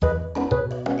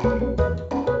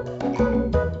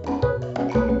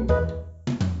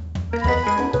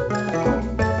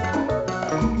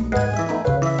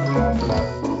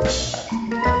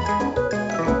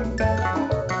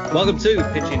Welcome to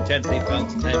Pitch Intensity for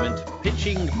Entertainment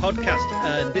Pitching Podcast.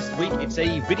 And this week it's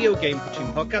a video game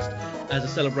pitching podcast. As a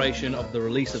celebration of the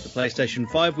release of the PlayStation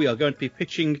 5, we are going to be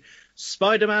pitching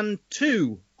Spider-Man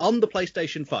 2 on the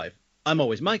PlayStation 5. I'm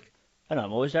always Mike. And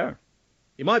I'm always Aaron.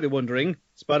 You might be wondering,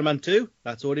 Spider-Man 2?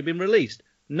 That's already been released.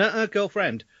 Nuh-uh,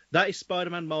 girlfriend. That is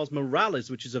Spider-Man Miles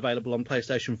Morales, which is available on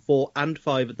PlayStation 4 and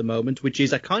 5 at the moment, which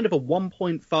is a kind of a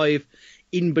 1.5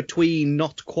 in-between,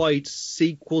 not quite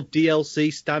sequel DLC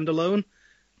standalone.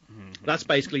 Mm-hmm. That's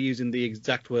basically using the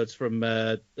exact words from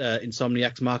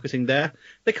Insomniac's marketing there.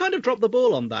 They kind of dropped the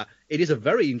ball on that. It is a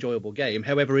very enjoyable game.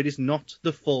 However, it is not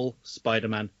the full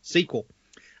Spider-Man sequel.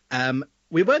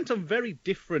 We went on very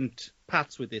different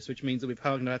paths with this, which means that we've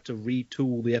had to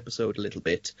retool the episode a little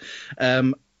bit.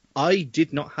 I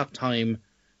did not have time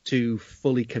to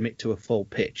fully commit to a full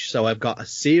pitch, so I've got a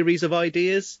series of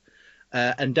ideas,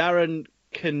 and Darren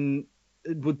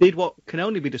did what can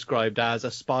only be described as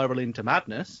a spiral into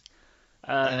madness.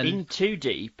 In too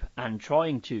deep and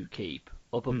trying to keep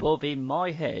up above in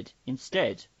my head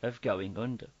instead of going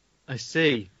under. I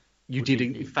see. You did,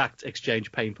 in fact,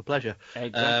 exchange pain for pleasure.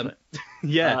 Exactly.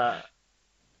 Yeah.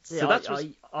 So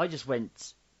I just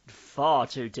went far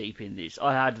too deep in this.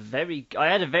 I had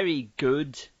a very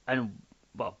good and,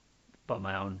 well, by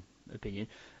my own opinion,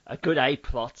 a good A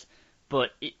plot,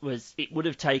 but it would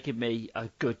have taken me a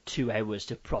good 2 hours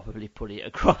to properly put it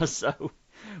across. So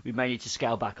we may need to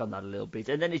scale back on that a little bit.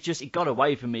 And then it got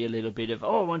away from me a little bit of,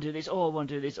 oh, I want to do this, oh, I want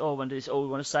to do this, oh, I want to do this, oh, we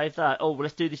want to save that, oh, well,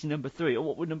 let's do this in number 3. Oh,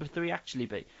 what would number 3 actually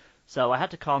be? So I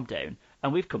had to calm down,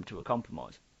 and we've come to a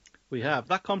compromise. We have.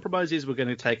 That compromise is we're going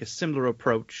to take a similar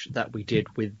approach that we did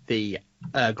with the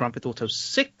Grand Theft Auto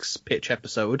 6 pitch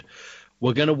episode.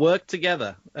 We're going to work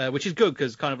together, which is good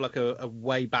because it's kind of like a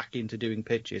way back into doing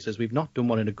pitches, as we've not done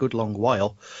one in a good long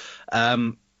while.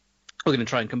 We're going to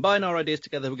try and combine our ideas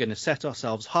together. We're going to set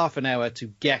ourselves half an hour to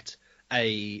get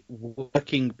a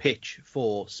working pitch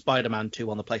for Spider-Man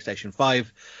 2 on the PlayStation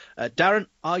 5. Darren,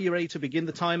 are you ready to begin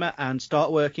the timer and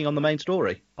start working on the main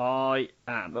story? I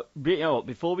am. But, you know what,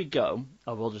 before we go,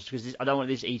 I will just, because I don't want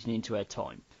this eating into our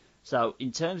time. So,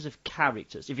 in terms of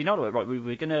characters, if you know what, right,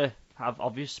 we're going to have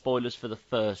obvious spoilers for the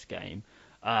first game.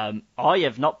 I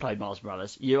have not played Miles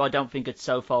Morales. I don't think it's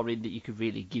so far in that you could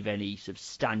really give any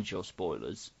substantial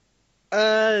spoilers.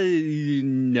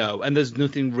 No, and there's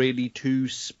nothing really to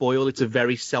spoil. It's a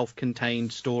very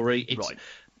self-contained story. Right.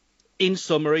 In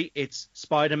summary, it's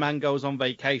Spider-Man goes on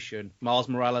vacation. Miles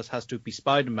Morales has to be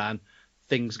Spider-Man.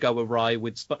 Things go awry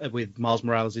with Miles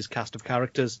Morales' cast of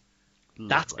characters. Lovely.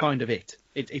 That's kind of it.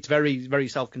 It's very, very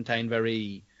self-contained,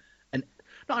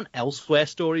 not an elsewhere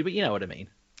story, but you know what I mean.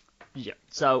 Yeah.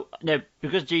 So now,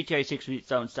 because GTA 6 was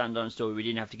its own standalone story, we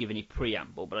didn't have to give any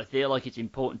preamble, but I feel like it's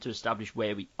important to establish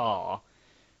where we are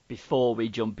before we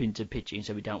jump into pitching,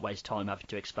 so we don't waste time having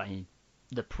to explain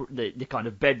the kind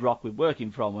of bedrock we're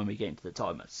working from when we get into the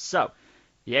timer. So,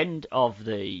 the end of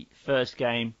the first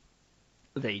game,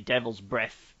 the Devil's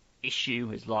Breath issue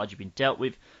has largely been dealt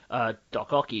with.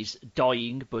 Doc Ock is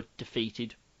dying but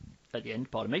defeated at the end.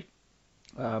 Pardon me.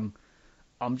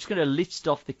 I'm just going to list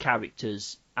off the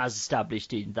characters as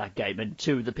established in that game, and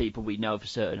 2 of the people we know for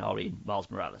certain are in Miles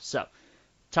Morales. So,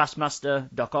 Taskmaster,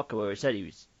 Doc Ock, where I said he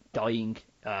was dying,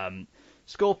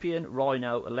 Scorpion,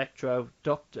 Rhino, Electro,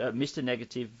 Mr.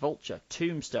 Negative, Vulture,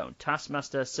 Tombstone,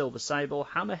 Taskmaster, Silver Sable,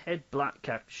 Hammerhead, Black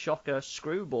Cat, Shocker,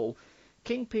 Screwball,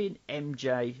 Kingpin,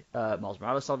 MJ, Miles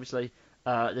Morales obviously,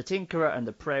 the Tinkerer and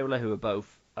the Prowler, who are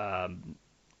both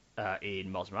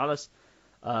in Miles Morales,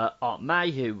 Aunt May,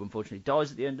 who unfortunately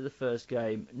dies at the end of the first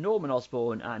game, Norman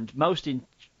Osborn, and most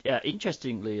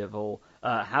interestingly of all,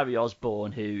 Harry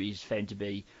Osborn, who is found to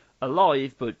be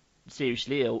alive but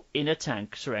seriously ill in a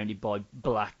tank surrounded by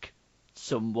black,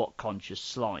 somewhat conscious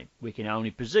slime. We can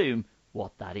only presume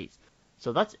what that is.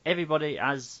 So that's everybody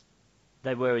as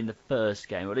they were in the first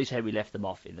game, or at least how we left them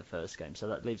off in the first game. So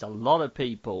that leaves a lot of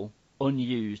people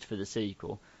unused for the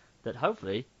sequel that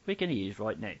hopefully we can use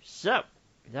right now. So,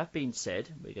 with that being said,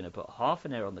 we're going to put half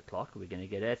an hour on the clock, we're going to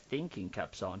get our thinking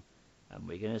caps on, and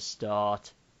we're going to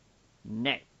start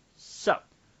now. So,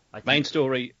 main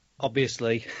story,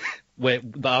 obviously, where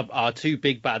our 2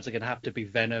 big bads are going to have to be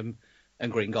Venom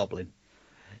and Green Goblin.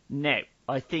 Now,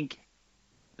 I think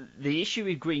the issue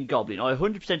with Green Goblin, I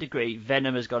 100% agree,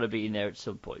 Venom has got to be in there at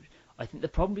some point. I think the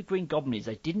problem with Green Goblin is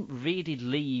they didn't really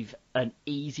leave an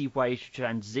easy way to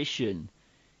transition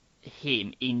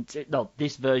him into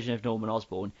this version of Norman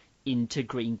Osborn into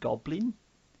Green Goblin.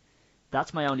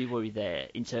 That's my only worry there,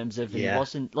 in terms of he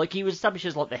wasn't like, he was established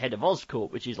as like the head of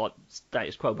Oscorp, which is like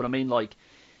status quo, but I mean, like,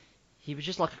 he was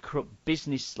just like a corrupt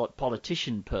business, like,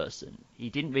 politician person. He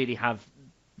didn't really have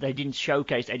they didn't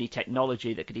showcase any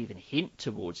technology that could even hint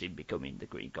towards him becoming the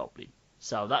Green Goblin.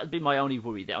 So that would be my only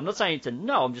worry there. I'm not saying it's a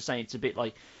no, I'm just saying it's a bit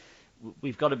like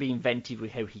we've got to be inventive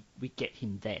with how we get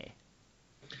him there.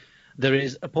 There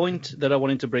is a point that I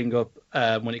wanted to bring up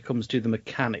when it comes to the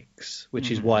mechanics,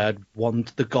 which is why I'd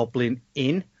want the Goblin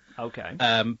in. Okay.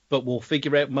 But we'll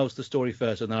figure out most of the story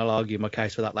first, and then I'll argue my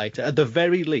case for that later. At the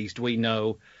very least, we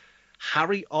know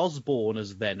Harry Osborn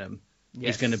as Venom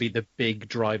is going to be the big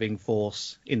driving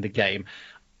force in the game.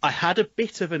 I had a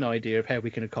bit of an idea of how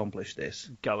we can accomplish this.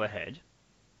 Go ahead.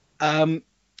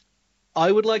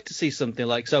 I would like to see something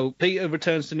like... So Peter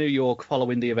returns to New York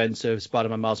following the events of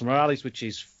Spider-Man Miles Morales, which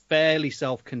is fairly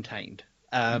self-contained.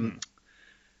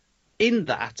 In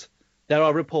that, there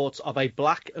are reports of a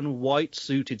black and white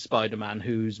suited Spider-Man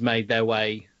who's made their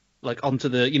way onto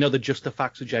the, the Just the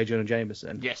Facts of J. Jonah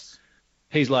Jameson. Yes.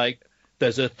 He's like,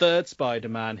 there's a third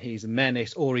Spider-Man, he's a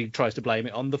menace, or he tries to blame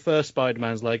it on the first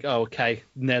Spider-Man's like, oh, okay,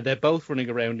 now they're both running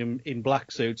around in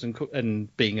black suits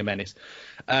and being a menace.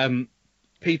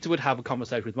 Peter would have a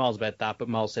conversation with Miles about that, but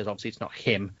Miles says obviously it's not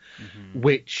him,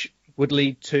 which would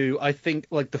lead to, I think,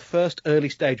 the first early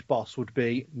stage boss would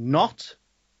be not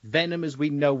Venom as we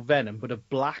know Venom, but a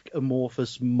black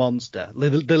amorphous monster,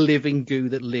 the living goo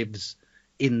that lives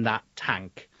in that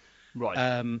tank.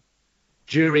 Right.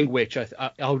 During which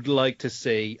I would like to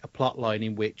see a plot line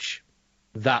in which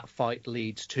that fight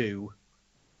leads to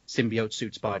symbiote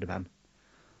suit Spider-Man.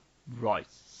 Right.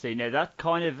 See, now that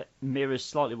kind of mirrors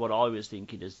slightly what I was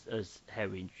thinking as how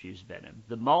we introduced Venom.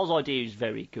 The Miles idea is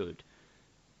very good.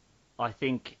 I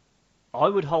think I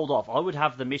would hold off. I would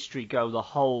have the mystery go the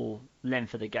whole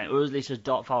length of the game, or at least as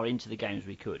far into the game as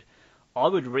we could. I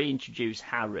would reintroduce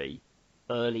Harry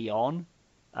early on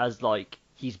as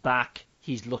he's back,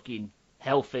 he's looking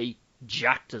healthy,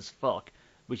 jacked as fuck,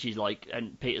 which is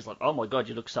and Peter's like, oh my god,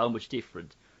 you look so much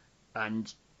different.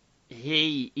 And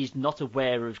he is not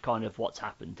aware of kind of what's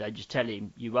happened. They just tell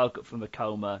him, you woke up from a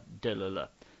coma, da-la-la.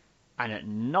 And at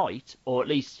night, or at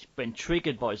least when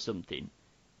triggered by something,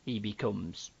 he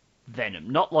becomes Venom.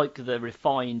 Not like the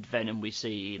refined Venom we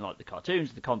see in the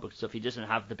cartoons, the comic book stuff. He doesn't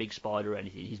have the big spider or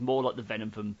anything. He's more like the Venom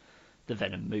from the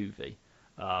Venom movie.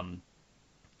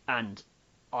 And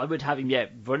I would have him,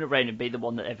 run around and be the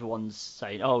one that everyone's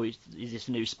saying, oh, is this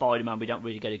a new Spider-Man? We don't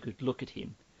really get a good look at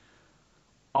him.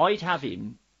 I'd have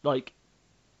him,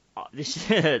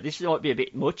 this might be a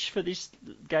bit much for this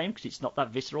game because it's not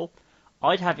that visceral.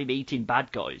 I'd have him eating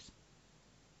bad guys.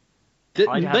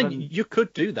 You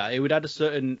could do that. It would add a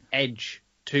certain edge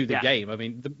to the game. I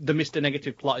mean, the Mr.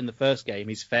 Negative plot in the first game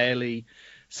is fairly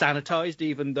sanitized,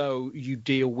 even though you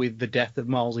deal with the death of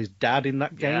Miles' dad in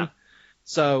that game.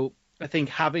 So I think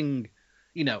having,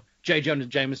 J. Jonah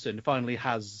Jameson finally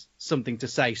has something to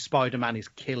say. Spider-Man is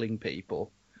killing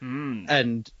people.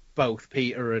 And both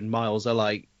Peter and Miles are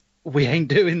like, we ain't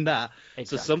doing that.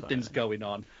 Exactly. So something's going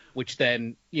on, which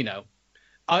then,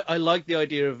 I like the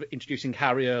idea of introducing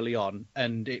Harry early on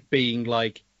and it being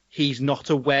he's not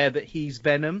aware that he's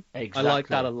Venom. Exactly. I like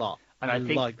that a lot. And I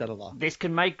like that a lot. This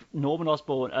can make Norman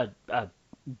Osborn a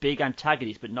big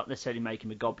antagonist, but not necessarily make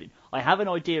him a goblin. I have an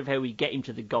idea of how we get him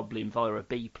to the goblin via a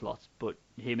B plot, but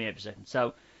hear me out for a second.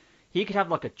 So he could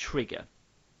have a trigger.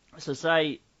 So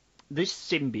say this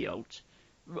symbiote,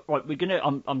 right?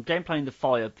 I'm gameplaying the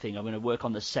fire thing. I'm gonna work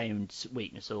on the sound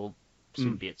weakness all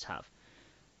symbiotes have.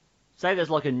 Say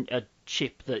there's a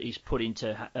chip that is put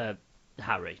into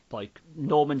Harry.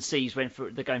 Norman sees when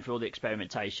they're going through all the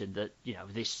experimentation that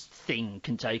this thing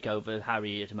can take over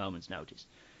Harry at a moment's notice,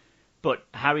 but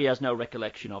Harry has no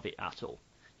recollection of it at all.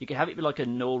 You can have it be like a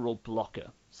neural blocker,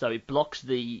 so it blocks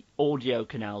the audio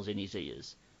canals in his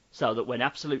ears, so that when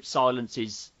absolute silence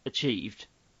is achieved,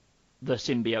 the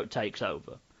symbiote takes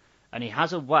over, and he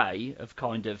has a way of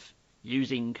kind of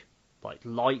using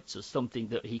lights or something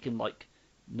that he can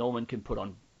Norman can put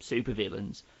on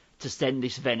supervillains to send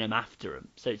this venom after him.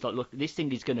 So it's look, this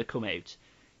thing is going to come out.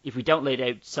 If we don't let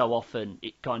it out so often,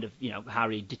 it kind of,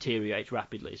 Harry deteriorates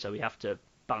rapidly, so we have to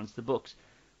balance the books.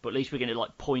 But at least we're going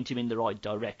to point him in the right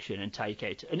direction and take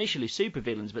out initially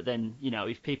supervillains, but then,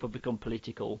 if people become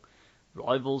political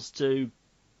rivals to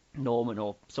Norman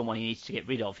or someone he needs to get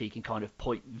rid of, he can kind of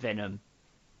point venom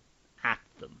at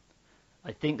them.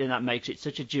 I think then that makes it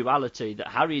such a duality that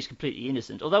Harry is completely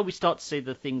innocent. Although we start to see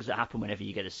the things that happen whenever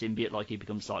you get a symbiote, he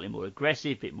becomes slightly more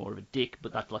aggressive, a bit more of a dick,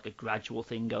 but that's a gradual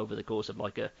thing over the course of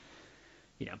a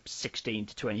 16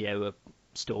 to 20 hour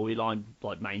storyline,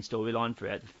 main storyline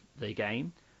throughout the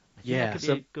game. I think that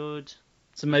could be good.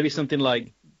 So maybe something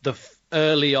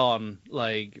early on,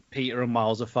 Peter and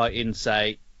Miles are fighting,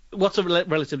 say, what's a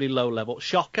relatively low level?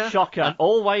 Shocker. Shocker. And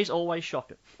Always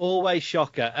Shocker. always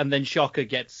Shocker, and then Shocker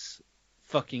gets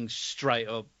fucking straight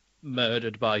up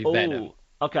murdered by Venom.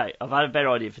 Oh, okay. I've had a better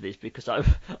idea for this because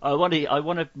I want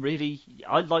to really.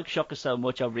 I like Shocker so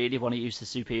much. I really want to use the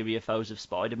superior foes of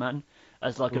Spider-Man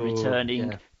as like a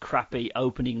returning crappy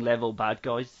opening level bad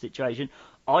guy situation.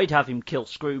 I'd have him kill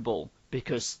Screwball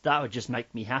because that would just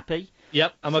make me happy.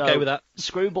 Yep, I'm okay with that.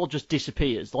 Screwball just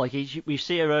disappears. Like we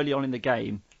see her early on in the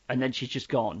game, and then she's just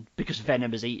gone because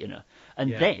Venom has eaten her.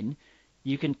 And then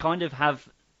you can kind of have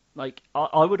like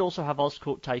I would also have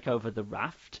Oscorp take over the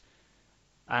Raft.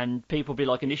 And people be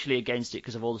like initially against it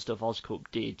because of all the stuff Oscorp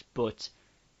did, but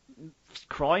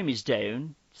crime is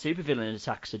down, supervillain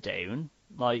attacks are down.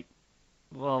 Like,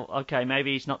 well, okay,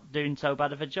 maybe he's not doing so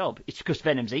bad of a job. It's because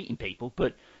Venom's eating people,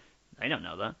 but they don't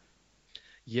know that.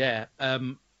 Yeah.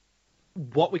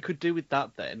 What we could do with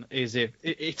that then is if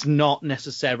it's not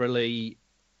necessarily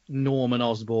Norman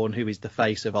Osborn who is the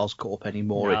face of Oscorp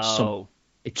anymore. No.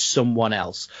 It's someone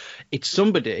else. It's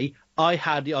somebody. I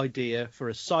had the idea for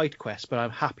a side quest, but I'm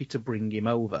happy to bring him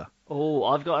over. Oh,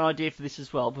 I've got an idea for this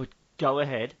as well, but go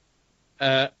ahead.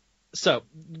 So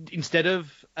instead of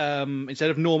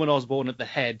Norman Osborn at the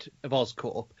head of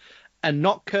Oscorp, and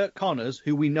not Kurt Connors,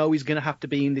 who we know is going to have to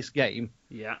be in this game,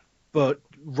 Yeah. but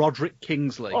Roderick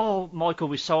Kingsley. Oh, Michael,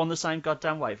 we're so on the same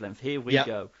goddamn wavelength. Here we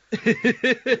go.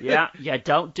 Yeah,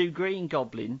 don't do Green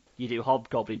Goblin. You do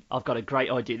Hobgoblin. I've got a great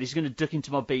idea. This is going to duck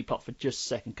into my B-plot for just a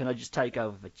second. Can I just take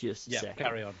over for just a second?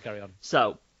 Yeah, carry on.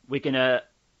 So,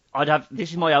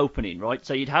 this is my opening, right?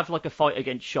 So you'd have like a fight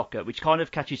against Shocker, which kind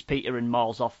of catches Peter and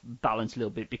Miles off balance a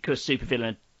little bit because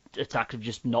supervillain attacks have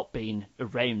just not been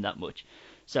around that much.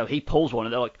 So he pulls one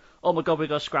and they're like, oh my god, we've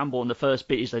got to scramble. And the first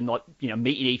bit is them like,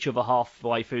 meeting each other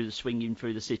halfway through swinging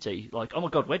through the city. Like, oh my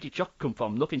god, where did Shocker come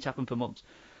from? Nothing's happened for months.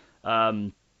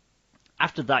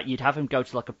 After that, you'd have him go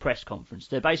to like a press conference.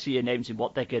 They're basically announcing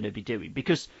what they're going to be doing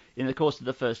because in the course of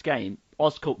the first game,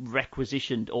 Oscorp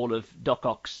requisitioned all of Doc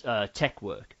Ock's tech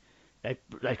work.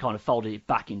 They kind of folded it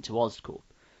back into Oscorp.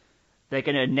 They're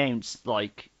going to announce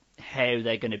like how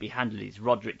they're going to be handling this.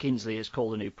 Roderick Kingsley has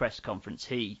called a new press conference.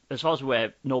 As far as we're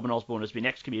aware, Norman Osborn has been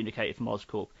excommunicated from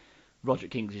Oscorp.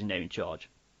 Roderick Kingsley is now in charge.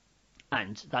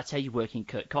 And that's how you work in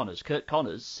Kurt Connors. Kurt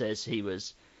Connors says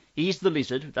he's the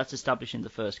Lizard, that's established in the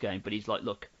first game, but he's like,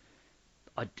 look,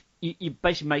 you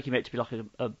basically make him out to be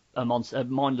like a monster, a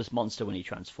mindless monster when he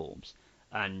transforms.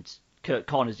 And Kurt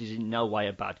Connors is in no way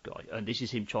a bad guy. And this is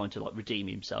him trying to like redeem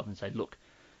himself and say, look,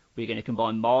 we're going to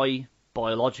combine my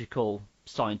biological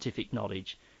scientific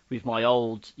knowledge with my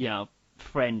old,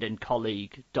 friend and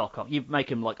colleague Doc Ock. You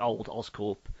make him like old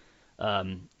Oscorp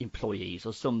employees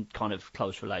or some kind of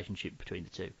close relationship between the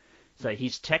two. So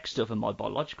his tech stuff and my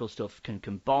biological stuff can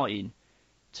combine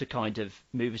to kind of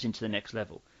move us into the next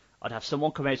level. I'd have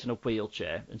someone come out in a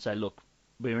wheelchair and say, look,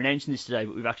 we're announcing this today,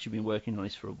 but we've actually been working on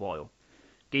this for a while.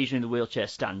 Geezer in the wheelchair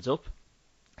stands up.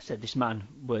 Said this man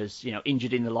was,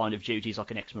 injured in the line of duty. He's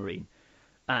like an ex-marine.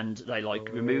 And they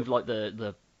remove like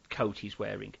the coat he's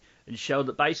wearing and show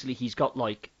that basically he's got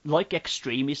like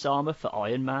extremis armor for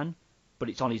Iron Man, but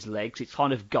it's on his legs. It's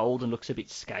kind of gold and looks a bit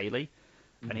scaly.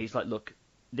 And he's like, look,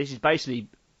 this is basically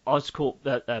Oscorp,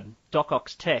 Doc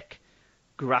Ock's tech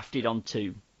grafted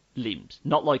onto limbs,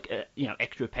 not like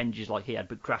extra appendages like he had,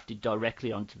 but grafted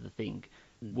directly onto the thing,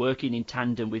 working in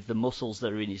tandem with the muscles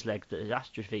that are in his leg that is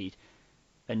atrophied,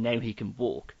 and now he can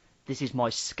walk. This is my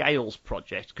scales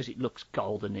project because it looks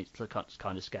gold and it's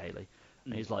kind of scaly.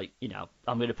 And he's like,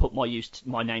 I'm going to put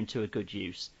my name to a good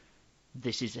use.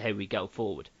 This is how we go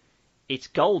forward. It's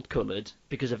gold coloured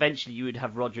because eventually you would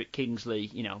have Roderick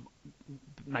Kingsley,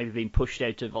 maybe being pushed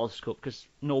out of Oscorp because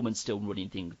Norman's still running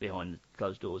things behind the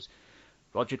closed doors.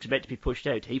 Roderick's about to be pushed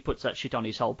out. He puts that shit on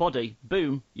his whole body.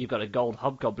 Boom, you've got a gold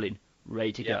hobgoblin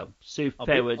ready to go. Super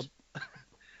powered.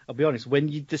 I'll be honest, when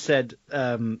you just said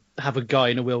have a guy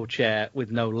in a wheelchair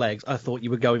with no legs, I thought you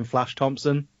were going Flash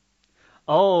Thompson.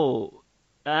 Oh,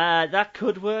 that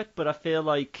could work, but I feel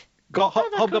like...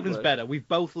 Hobgoblin's better. We've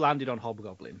both landed on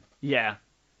Hobgoblin. Yeah.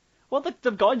 Well,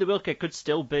 the guy in the wheelchair could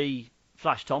still be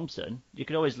Flash Thompson. You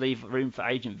could always leave room for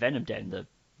Agent Venom down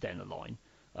the line.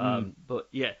 But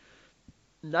yeah,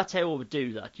 that's how I would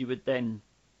do that.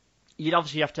 You'd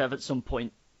obviously have to have at some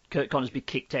point Kurt Connors be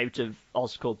kicked out of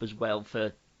Oscorp as well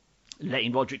for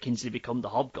letting Roderick Kingsley become the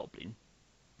Hobgoblin.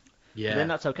 Yeah. But then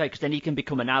that's okay, because then he can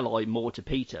become an ally more to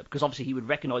Peter, because obviously he would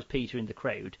recognise Peter in the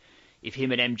crowd if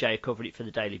him and MJ are covering it for the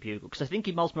Daily Bugle. Because I think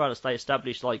in Miles Morales they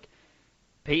established, like,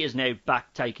 Peter's now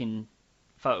back taking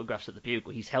photographs at the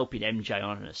Bugle. He's helping MJ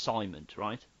on an assignment,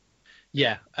 right?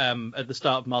 Yeah, at the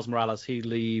start of Miles Morales, he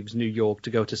leaves New York to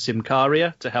go to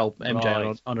Symkaria to help MJ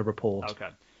Right. on a report. Okay.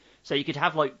 So you could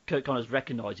have like Kurt Connors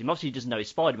recognise him. Obviously, he doesn't know he's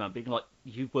Spider-Man, being like,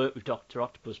 "You work with Doctor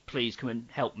Octopus. Please come and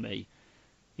help me.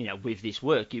 With this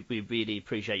work, we really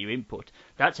appreciate your input."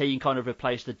 That's how you can kind of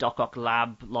replace the Doc Ock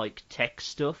lab like tech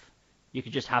stuff. You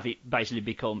could just have it basically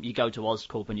become you go to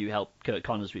Oscorp and you help Kurt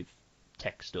Connors with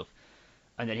tech stuff,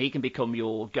 and then he can become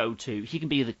your go-to. He can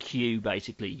be the Q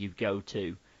basically. You go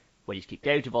to when he's kicked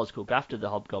out of Oscorp after the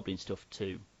Hobgoblin stuff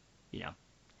to,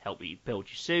 help you build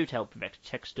your suit, help with extra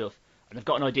tech stuff. And I've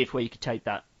got an idea for where you could take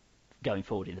that going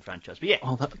forward in the franchise. But yeah,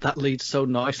 Oh, that leads so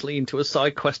nicely into a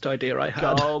side quest idea I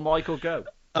had. go Michael, go.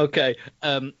 Okay,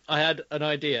 I had an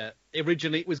idea.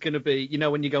 Originally, it was going to be,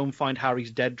 when you go and find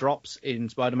Harry's dead drops in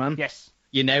Spider-Man? Yes.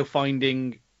 You're now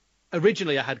finding...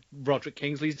 Originally, I had Roderick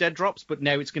Kingsley's dead drops, but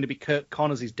now it's going to be Kurt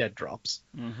Connors' dead drops.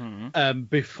 Mm-hmm.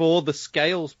 Before the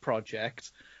Scales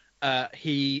project,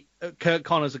 Kurt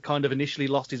Connors had kind of initially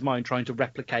lost his mind trying to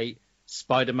replicate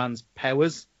Spider-Man's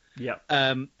powers. Yeah.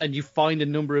 And you find a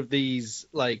number of these,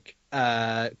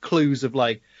 clues of,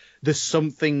 there's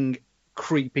something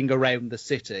creeping around the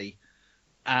city,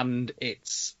 and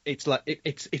it's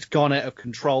gone out of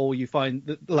control. You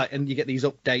find that, and you get these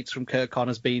updates from Kurt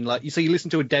Connors being so you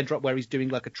listen to a dead drop where he's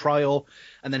doing a trial,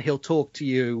 and then he'll talk to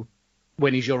you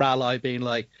when he's your ally, being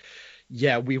like,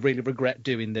 "Yeah, we really regret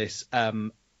doing this.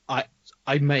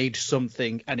 I made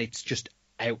something, and it's just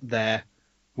out there.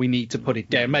 We need to put it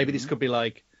down." Maybe this could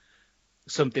be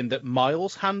something that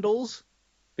Miles handles,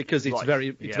 because it's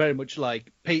Right. very much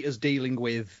like Peter's dealing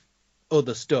with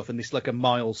other stuff, and this is a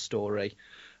Miles story.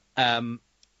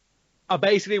 I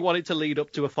basically wanted to lead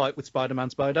up to a fight with Spider-Man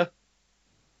Spider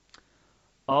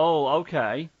Oh,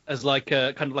 okay. as a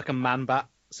kind of a Man-Bat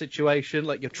situation,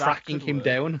 you're tracking could him work.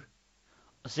 down.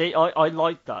 See, I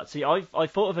like that. See, I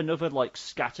thought of another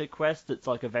scatter quest that's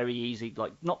a very easy,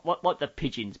 not like the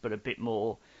pigeons, but a bit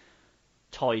more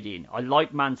tied in. I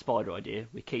like Man Spider idea.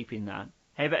 We're keeping that.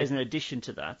 How about as an addition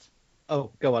to that,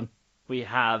 Oh, go on.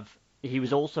 he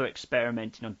was also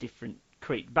experimenting on different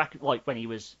back when he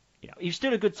was he was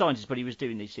still a good scientist, but he was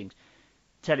doing these things.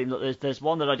 Tell him, look, there's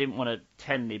one that I didn't want to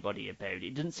tell anybody about.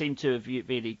 It didn't seem to have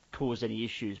really caused any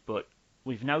issues, but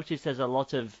we've noticed there's a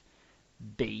lot of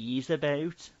bees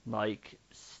about,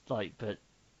 but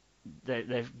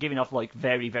they're giving off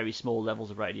very, very small levels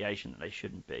of radiation that they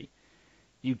shouldn't be.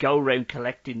 You go around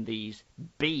collecting these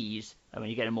bees, and when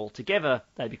you get them all together,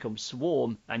 they become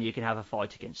Swarm, and you can have a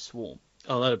fight against Swarm.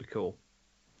 Oh, that'd be cool.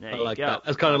 There I you like go. that.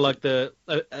 It's kind of like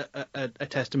a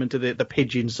testament to the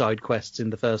pigeon side quests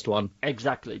in the first one.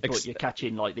 Exactly, but you're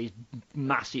catching these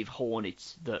massive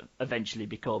hornets that eventually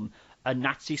become a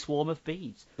Nazi swarm of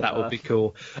bees. That would be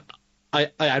cool. I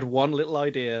had one little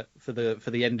idea for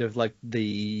the end of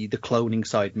the cloning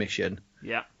side mission.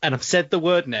 Yeah. And I've said the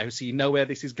word now, so you know where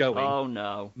this is going. Oh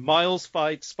no. Miles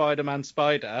fights Spider-Man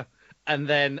Spider, and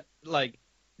then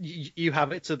you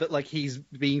have it so that he's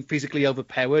being physically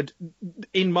overpowered.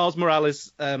 In Miles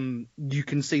Morales, you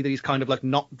can see that he's kind of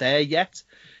not there yet.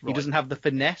 He Right. doesn't have the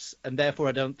finesse, and therefore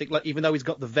I don't think even though he's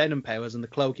got the venom powers and the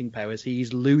cloaking powers,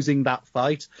 he's losing that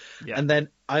fight. Yeah. And then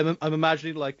I'm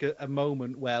imagining a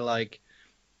moment where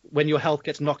when your health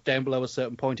gets knocked down below a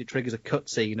certain point, it triggers a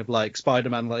cutscene of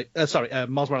Spider-Man,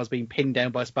 Miles Morales being pinned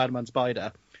down by Spider-Man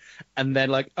Spider, and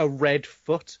then a red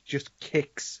foot just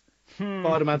kicks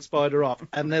Spider-Man Spider off,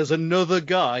 and there's another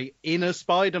guy in a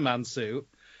Spider-Man suit,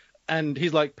 and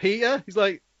he's like, "Peter?" He's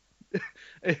like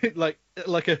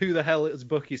a who the hell is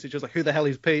Bucky? So just who the hell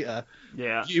is Peter?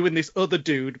 Yeah. You and this other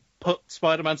dude put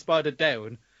Spider-Man Spider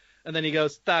down. And then he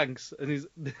goes, "Thanks." And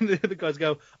the other guys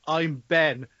go, "I'm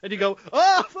Ben." And you go,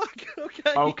 "Oh, fuck,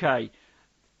 okay." Okay.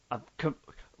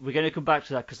 We're going to come back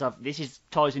to that because this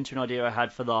ties into an idea I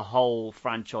had for the whole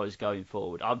franchise going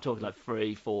forward. I'm talking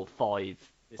 3, 4,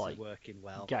 5 This is working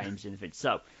well. games in the thing.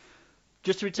 So,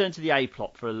 just to return to the A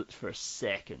plot for a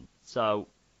second. So,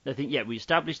 I think we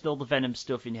established all the Venom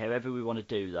stuff in however we want to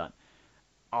do that.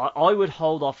 I would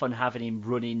hold off on having him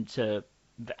run into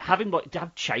having to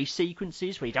have chase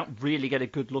sequences where you don't really get a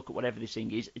good look at whatever this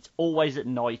thing is. It's always at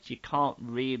night. You can't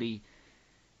really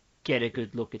get a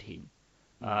good look at him.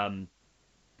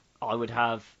 I would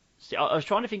have. I was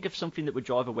trying to think of something that would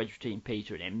drive a wedge between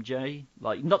Peter and MJ,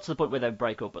 not to the point where they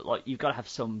break up, but you've got to have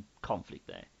some conflict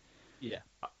there. Yeah.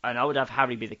 And I would have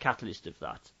Harry be the catalyst of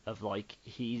that. Of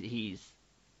he's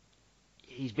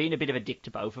been a bit of a dick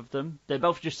to both of them. They're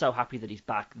both just so happy that he's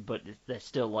back, but they're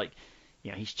still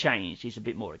he's changed. He's a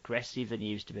bit more aggressive than he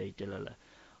used to be.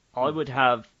 I would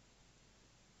have,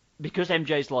 because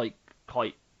MJ's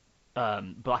quite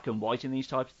black and white in these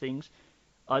types of things.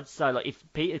 I'd say if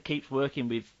Peter keeps working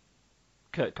with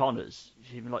Kurt Connors,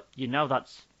 he'd be like,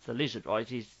 that's the Lizard, right?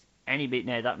 He's any bit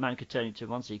now that man could turn into a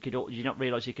monster. You not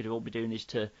realise he could all be doing this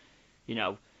to,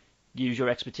 use your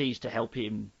expertise to help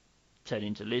him turn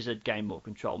into Lizard, gain more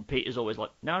control. And Peter's always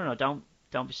like, no,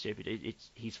 don't be stupid.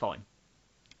 He's fine.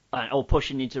 Or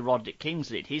pushing into Roderick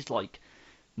Kingsley, his like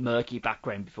murky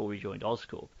background before he joined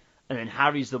Oscorp. And then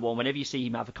Harry's the one, whenever you see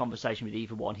him have a conversation with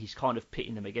either one, he's kind of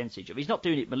pitting them against each other. He's not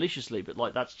doing it maliciously, but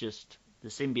like that's just the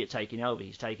symbiote taking over.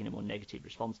 He's taking a more negative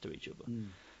response to each other.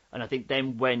 And I think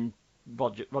then when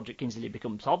Roderick Kingsley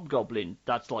becomes Hobgoblin,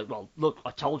 that's like, well, look,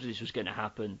 I told you this was going to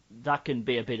happen. That can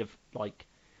be a bit of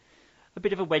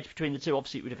a wedge between the two.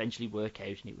 Obviously, it would eventually work out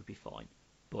and it would be fine.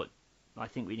 But I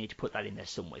think we need to put that in there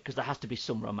somewhere because there has to be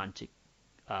some romantic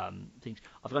things.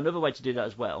 I've got another way to do that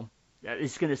as well.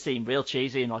 It's going to seem real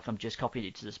cheesy and like I'm just copying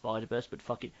it to the Spider-Verse, but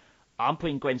fuck it. I'm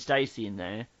putting Gwen Stacy in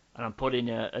there, and I'm putting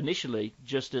her initially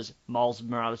just as Miles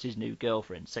Morales' new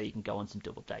girlfriend, so you can go on some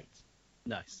double dates.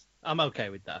 Nice. I'm okay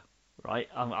with that. Right?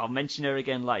 I'll mention her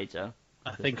again later.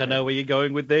 I think I know where you're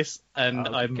going with this, and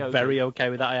I'm very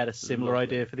okay with that. I had a similar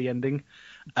idea for the ending.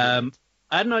 I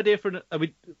had an idea for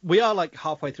we are like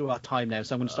halfway through our time now,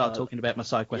 so I'm going to start talking about my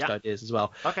side quest ideas as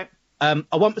well. Okay. I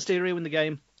want Mysterio in the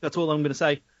game. That's all I'm going to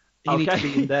say. He needs to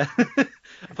be in there. I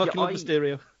fucking love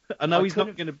Mysterio. I know he's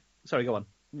not going to... Sorry, go on.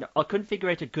 No, I couldn't figure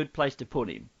out a good place to put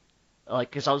him.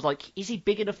 Because I was like, is he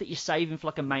big enough that you save him for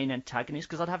like a main antagonist?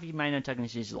 Because I'd have your main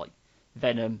antagonist is like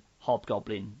Venom,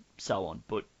 Hobgoblin, so on.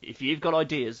 But if you've got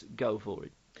ideas, go for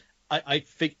it. I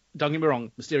think, don't get me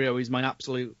wrong, Mysterio is my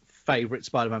absolute favourite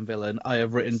Spider-Man villain. I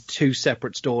have written 2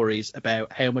 separate stories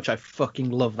about how much I fucking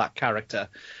love that character.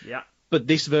 Yeah. But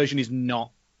this version is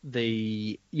not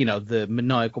the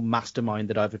maniacal mastermind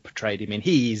that I've portrayed him in.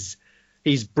 He's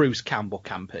Bruce Campbell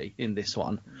campy in this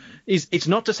one. It's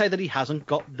not to say that he hasn't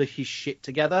got his shit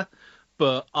together,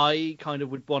 but I kind of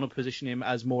would want to position him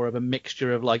as more of a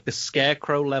mixture of like the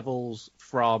Scarecrow levels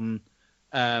from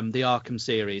the Arkham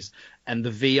series and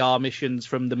the VR missions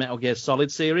from the Metal Gear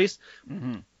Solid series.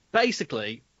 Mm-hmm.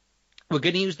 Basically, we're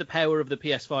going to use the power of the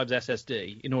PS5's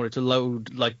SSD in order to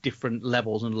load like different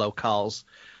levels and locales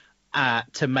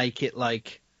to make it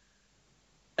like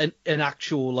an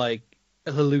actual like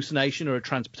a hallucination or a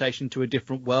transportation to a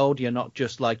different world. You're not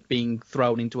just like being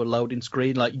thrown into a loading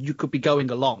screen. Like you could be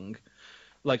going along,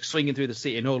 like swinging through the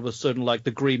city, and all of a sudden like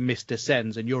the green mist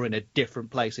descends and you're in a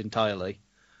different place entirely.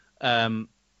 And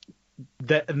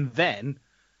then,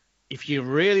 if you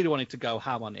really wanted to go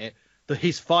ham on it,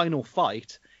 his final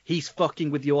fight, he's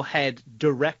fucking with your head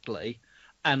directly,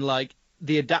 and like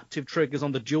the adaptive triggers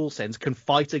on the DualSense can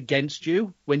fight against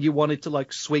you when you wanted to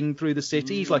like swing through the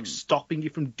city. He's like stopping you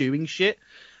from doing shit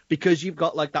because you've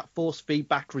got like that force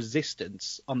feedback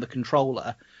resistance on the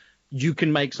controller. You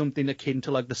can make something akin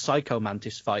to like the Psycho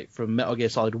Mantis fight from Metal Gear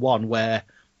Solid 1 where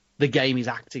the game is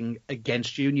acting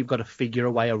against you and you've got to figure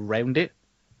a way around it.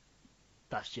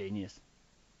 That's genius.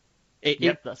 It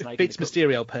fits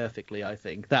Mysterio perfectly, I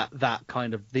think. That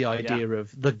kind of the idea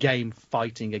of the game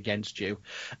fighting against you,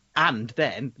 and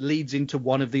then leads into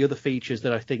one of the other features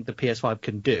that I think the PS5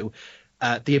 can do,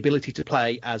 the ability to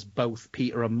play as both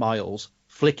Peter and Miles,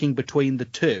 flicking between the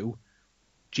two,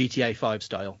 GTA 5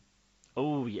 style.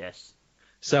 Oh yes.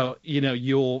 So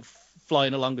you're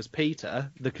flying along as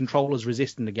Peter, the controller's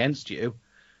resisting against you.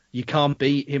 You can't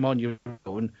beat him on your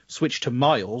own. Switch to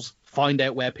Miles, find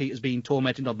out where Peter's being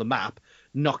tormented on the map,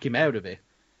 knock him out of it.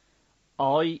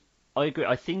 I agree.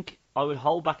 I think I would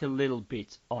hold back a little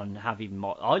bit on having...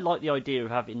 I like the idea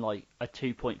of having like a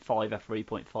 2.5 or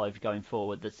 3.5 going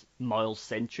forward that's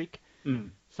Miles-centric.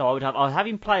 So I'll have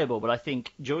him playable, but I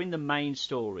think during the main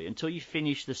story, until you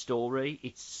finish the story,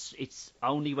 it's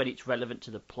only when it's relevant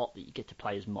to the plot that you get to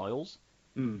play as Miles.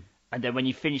 And then when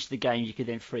you finish the game, you can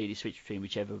then freely switch between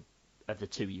whichever of the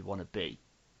two you want to be.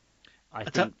 I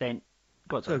think then...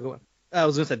 Go on. I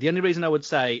was going to say, the only reason I would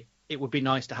say it would be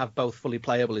nice to have both fully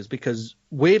playable is because,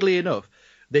 weirdly enough,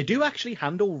 they do actually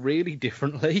handle really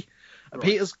differently.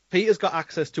 Right. Peter's got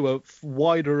access to a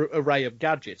wider array of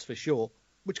gadgets, for sure,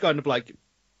 which kind of, like,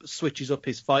 switches up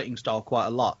his fighting style quite a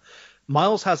lot.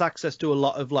 Miles has access to a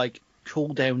lot of, like,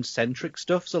 cooldown-centric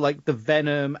stuff, so, like, the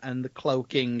Venom and the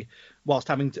cloaking, whilst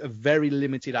having a very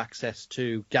limited access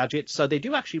to gadgets. So they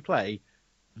do actually play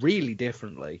really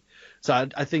differently. So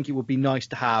I think it would be nice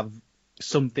to have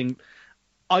something.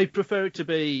 I prefer it to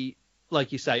be,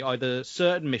 like you say, either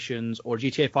certain missions or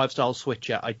GTA 5 style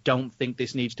switcher. I don't think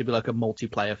this needs to be like a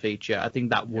multiplayer feature. I think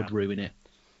that would ruin it.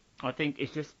 I think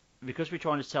it's just because we're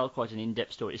trying to tell quite an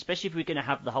in-depth story, especially if we're going to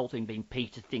have the whole thing being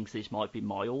Peter thinks this might be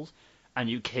Miles, and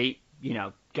you keep,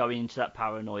 going into that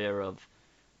paranoia of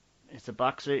It's a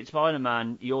black suit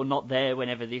Spider-Man. You're not there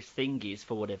whenever this thing is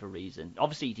for whatever reason.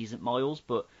 Obviously, it isn't Miles,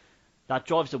 but that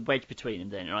drives a wedge between them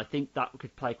then, and I think that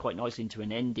could play quite nicely into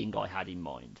an ending I had in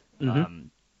mind.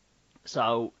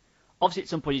 So, obviously, at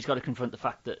some point, he's got to confront the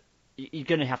fact that you're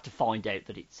going to have to find out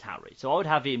that it's Harry. So I would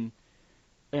have him,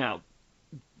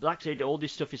 black suit, all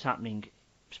this stuff is happening.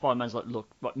 Spider-Man's like, look,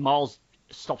 Miles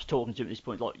stops talking to him at this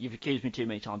point. Like, you've accused me too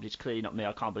many times. It's clearly not me.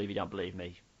 I can't believe you don't believe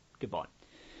me. Goodbye.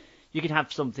 You can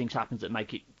have some things happen that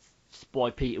make it why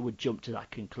Peter would jump to that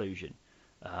conclusion.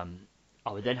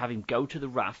 I would then have him go to the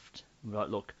raft. Right,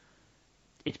 look,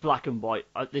 it's black and white.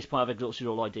 At this point, I've exhausted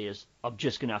all ideas. I'm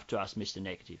just going to have to ask Mr.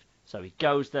 Negative. So he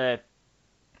goes there.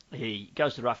 He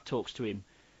goes to the raft, talks to him.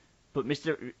 But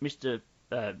Mr.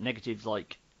 Negative's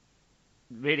like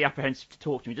really apprehensive to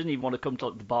talk to him. He doesn't even want to come to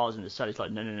like, the bars in the cell. He's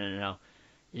like, no.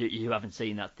 You haven't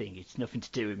seen that thing. It's nothing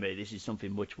to do with me. This is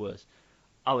something much worse.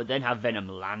 I would then have Venom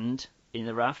land in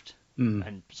the raft,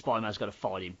 and Spider-Man's got to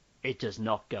fight him. It does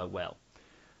not go well.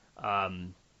 I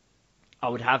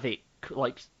would have it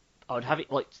like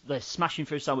they're smashing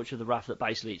through so much of the raft that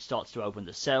basically it starts to open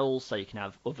the cells, so you can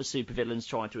have other supervillains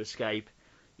trying to escape.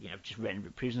 You know, just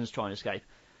random prisoners trying to escape.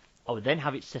 I would then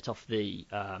have it set off it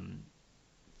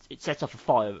sets off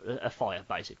a fire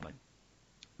basically.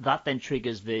 That then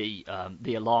triggers the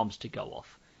alarms to go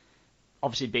off.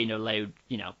 Obviously, being allowed,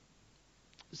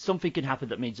 something can happen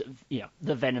that means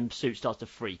the Venom suit starts to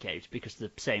freak out because the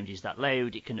sound is that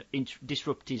loud. It can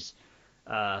disrupt his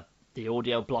the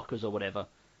audio blockers or whatever.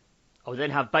 I would then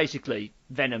have basically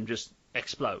Venom just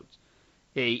explodes.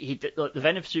 The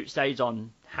Venom suit stays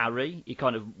on Harry. He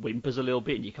kind of whimpers a little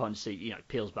bit, and you kind of see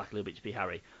peels back a little bit to be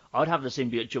Harry. I would have the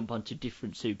symbiote jump onto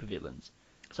different supervillains.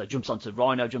 So jumps onto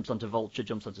Rhino, jumps onto Vulture,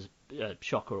 jumps onto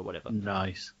Shocker or whatever.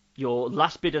 Nice. Your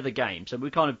last bit of the game, so we're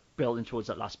kind of building towards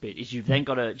that last bit, is you've then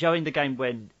got to... Joe, in the game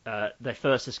when they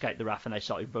first escaped the raft and they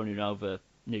started running over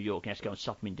New York, and you have to go and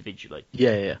stop them individually.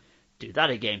 Yeah. Do that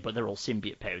again, but they're all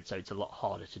symbiote powered, so it's a lot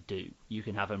harder to do. You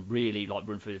can have them really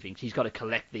run through the things. He's got to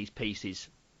collect these pieces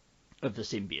of the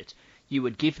symbiote. You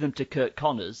would give them to Kurt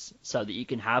Connors so that you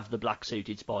can have the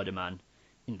black-suited Spider-Man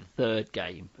in the third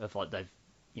game of they've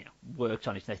worked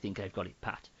on it and they think they've got it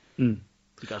pat.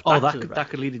 That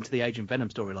could lead into the Agent Venom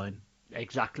storyline.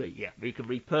 Exactly, yeah. We could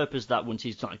repurpose that once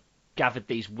he's gathered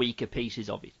these weaker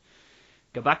pieces of it.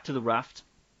 Go back to the raft.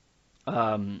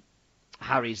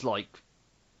 Harry's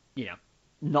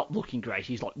not looking great.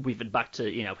 He's withered back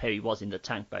to how he was in the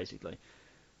tank basically.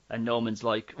 And Norman's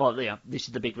like, well, this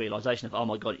is the big realization of, oh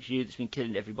my god, it's you that's been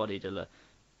killing everybody.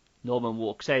 Norman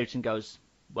walks out and goes,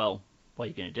 well, what are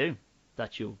you going to do?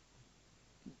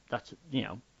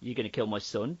 You're going to kill my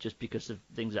son just because of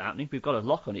things that are happening. We've got a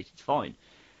lock on it. It's fine.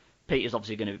 Peter's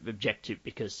obviously going to object to it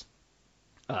because,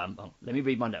 let me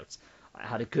read my notes.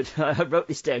 I wrote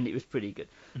this down. It was pretty good.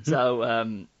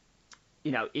 So,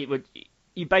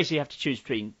 you basically have to choose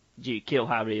between, do you kill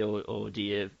Harry or do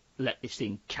you let this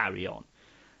thing carry on?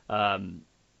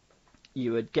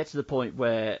 You would get to the point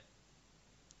where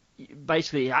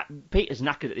basically Peter's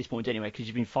knackered at this point anyway because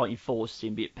you've been fighting 4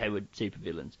 symbiote-powered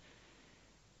supervillains.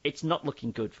 It's not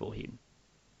looking good for him.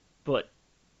 But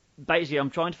basically, I'm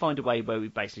trying to find a way where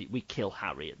we kill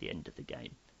Harry at the end of the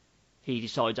game. He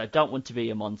decides, I don't want to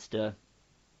be a monster.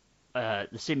 The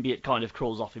symbiote kind of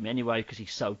crawls off him anyway because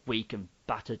he's so weak and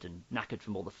battered and knackered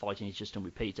from all the fighting he's just done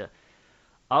with Peter.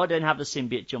 I would then have the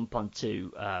symbiote jump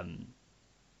onto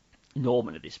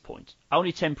Norman at this point.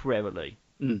 Only temporarily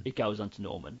it goes onto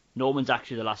Norman. Norman's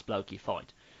actually the last bloke you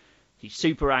fight. He's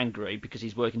super angry because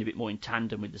he's working a bit more in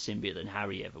tandem with the symbiote than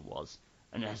Harry ever was.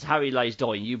 And as Harry lays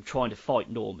dying, you're trying to fight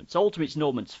Norman. So ultimately it's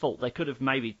Norman's fault. They could have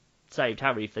maybe saved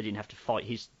Harry if they didn't have to fight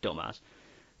his dumbass.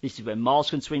 This is when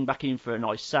Miles can swing back in for a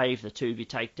nice save. The two of you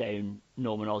take down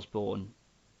Norman Osborn,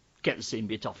 get the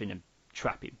symbiote off him and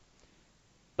trap him.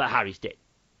 But Harry's dead.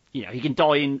 He can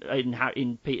die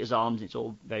in Peter's arms. It's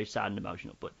all very sad and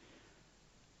emotional. But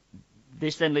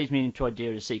this then leads me into the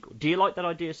idea of a sequel. Do you like that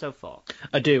idea so far?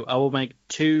 I do. I will make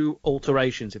 2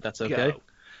 alterations, if that's okay.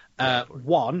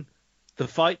 One, the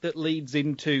fight that leads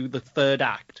into the third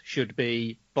act should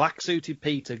be black-suited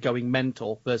Peter going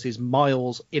mental versus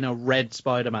Miles in a red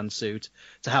Spider-Man suit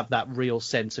to have that real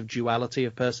sense of duality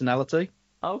of personality.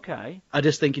 Okay. I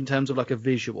just think in terms of a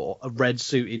visual, a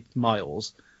red-suited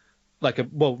Miles...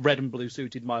 red and blue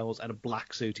suited Miles and a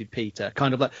black suited Peter.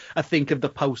 Kind of I think of the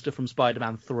poster from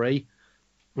Spider-Man 3,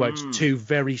 where it's 2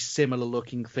 very similar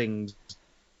looking things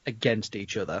against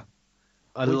each other.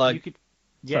 Sorry,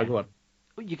 go on.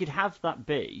 You could have that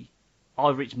be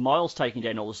either it's Miles taking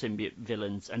down all the symbiote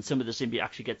villains and some of the symbiote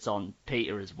actually gets on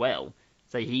Peter as well.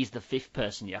 So he's the 5th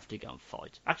person you have to go and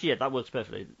fight. Actually, yeah, that works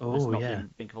perfectly. Let's not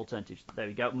think of alternatives. There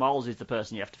we go. Miles is the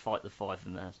person you have to fight the 5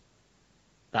 and theirs.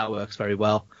 That works very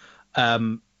well.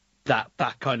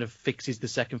 That kind of fixes the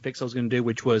second fix I was going to do,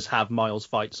 which was have Miles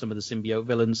fight some of the symbiote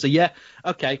villains. So yeah,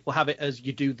 okay, we'll have it as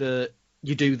you do the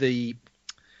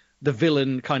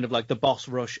villain kind of like the boss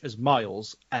rush as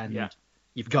Miles, and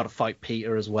you've got to fight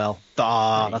Peter as well.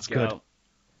 That's good.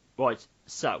 Right,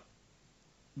 so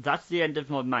that's the end of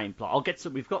my main plot. I'll get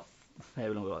some. We've got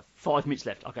 5 minutes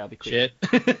left. Okay, I'll be quick.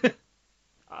 Shit.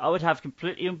 I would have,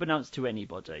 completely unbeknownst to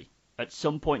anybody, at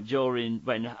some point during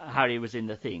when Harry was in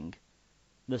the thing,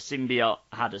 the symbiote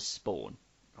had a spawn,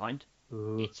 right?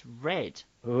 It's red.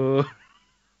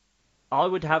 I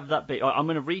would have that bit. I'm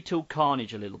going to retool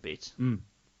Carnage a little bit.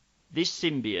 This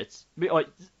symbiote,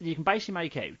 you can basically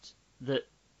make out that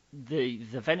the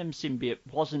Venom symbiote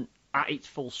wasn't at its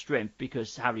full strength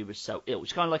because Harry was so ill.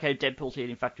 It's kind of like how Deadpool's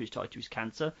healing factor is tied to his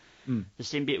cancer. The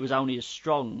symbiote was only as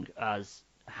strong as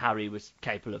Harry was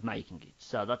capable of making it.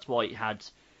 So that's why it had,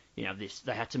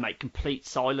 they had to make complete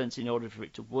silence in order for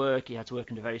it to work. It had to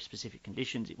work under very specific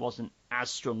conditions. It wasn't as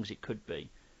strong as it could be.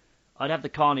 I'd have the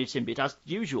Carnage symbiote, as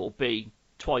usual, be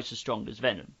twice as strong as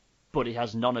Venom, but it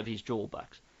has none of his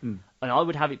drawbacks. And I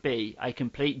would have it be a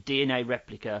complete DNA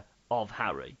replica of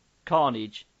Harry.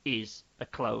 Carnage is a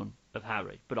clone of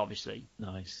Harry, but obviously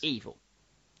evil.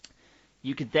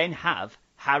 You could then have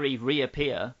Harry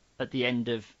reappear at the end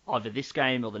of either this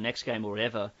game or the next game or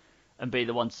whatever, and be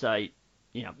the one to say,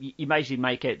 you basically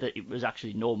make out that it was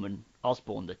actually Norman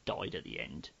Osborn that died at the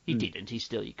end. He didn't. He's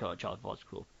still your current child of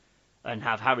Oscorp. And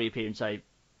have Harry appear and say,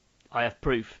 I have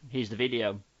proof. Here's the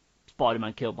video.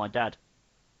 Spider-Man killed my dad.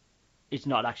 It's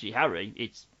not actually Harry.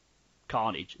 It's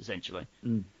Carnage, essentially.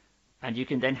 And you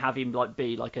can then have him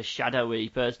be like a shadowy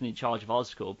person in charge of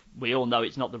Oscorp. We all know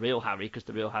it's not the real Harry because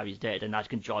the real Harry's dead, and that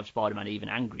can drive Spider-Man even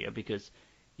angrier because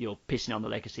you're pissing on the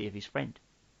legacy of his friend.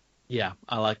 Yeah,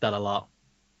 I like that a lot.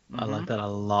 I like that a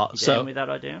lot. You down with that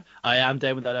idea? I am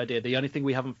down with that idea. The only thing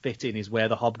we haven't fit in is where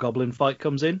the Hobgoblin fight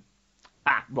comes in.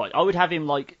 Right. I would have him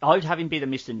be the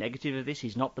Mr. Negative of this.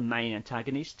 He's not the main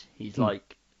antagonist. He's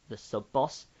like the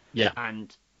sub-boss. Yeah.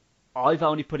 And I've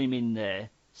only put him in there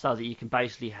so that you can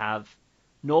basically have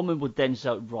Norman would then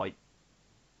say, right,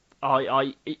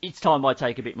 it's time I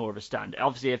take a bit more of a stand.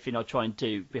 Obviously, everything I try and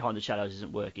do behind the shadows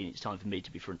isn't working. It's time for me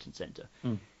to be front and center.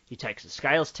 He takes the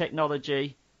Scales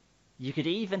technology. You could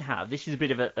even have, this is a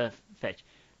bit of a fetch,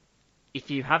 if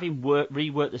you have him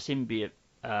rework the symbiote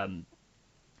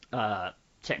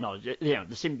technology,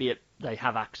 the symbiote they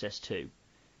have access to,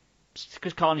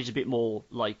 because Carnage is a bit more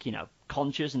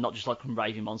conscious and not just like a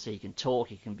raving monster. He can talk,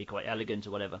 he can be quite elegant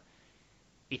or whatever.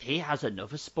 If he has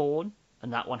another spawn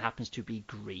and that one happens to be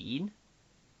green,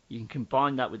 you can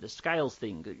combine that with the Scales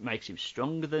thing that makes him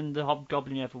stronger than the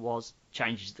Hobgoblin ever was,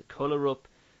 changes the colour up,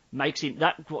 makes him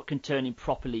what can turn him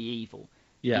properly evil.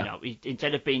 Yeah.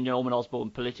 Instead of being Norman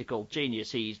Osborn political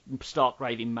genius, he's stark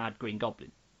raving mad Green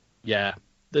Goblin. Yeah.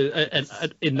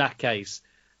 And in that case,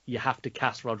 you have to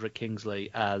cast Roderick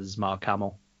Kingsley as Mark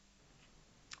Hamill.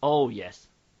 Oh, yes.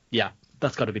 Yeah,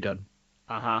 that's got to be done.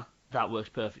 That works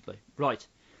perfectly. Right.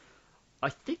 I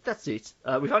think that's it.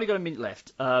 We've only got a minute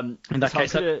left. In that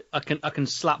case, I can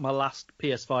slap my last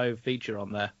PS5 feature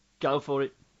on there. Go for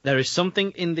it. There is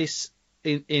something in this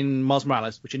in Miles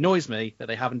Morales which annoys me that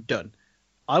they haven't done.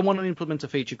 I want to implement a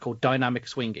feature called dynamic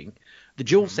swinging. The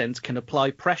DualSense can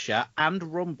apply pressure and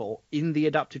rumble in the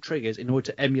adaptive triggers in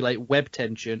order to emulate web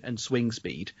tension and swing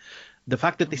speed. The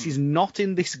fact that this is not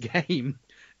in this game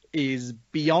is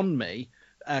beyond me,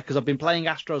 because I've been playing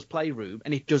Astro's Playroom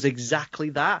and it does exactly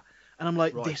that. And I'm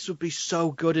like, This would be so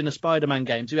good in a Spider-Man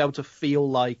game to be able to feel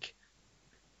like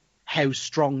how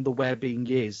strong the webbing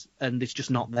is, and it's just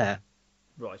not there.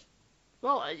 Right.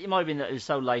 Well, it might have been that it was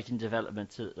so late in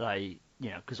development that they,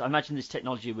 because I imagine this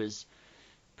technology was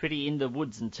pretty in the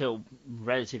woods until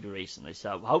relatively recently.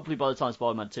 So hopefully by the time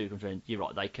Spider-Man 2 comes around, you're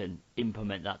right, they can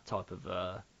implement that type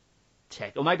of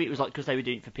tech. Or maybe it was because they were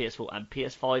doing it for PS4 and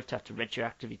PS5 to have to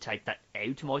retroactively take that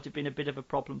out might have been a bit of a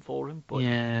problem for them. But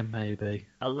yeah, maybe.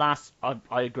 Alas,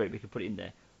 I agree, we could put it in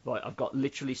there. Right, I've got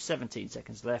literally 17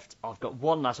 seconds left. I've got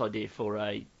one last idea for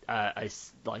a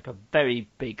very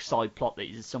big side plot that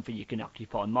is something you can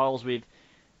occupy Miles with.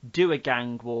 Do a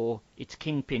gang war. It's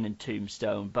Kingpin and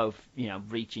Tombstone, both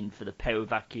reaching for the power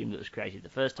vacuum that was created the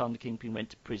first time the Kingpin went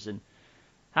to prison.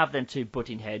 Have them two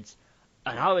butting heads,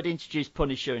 and I would introduce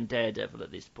Punisher and Daredevil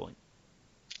at this point.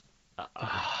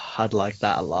 I'd like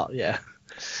that a lot. Yeah,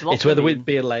 it's whether we'd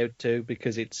be allowed to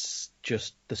because it's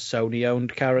just the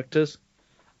Sony-owned characters.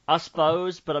 I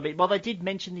suppose, but I mean, they did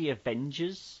mention the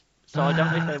Avengers, So I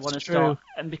don't know if they That's want to true. start,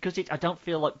 and because I don't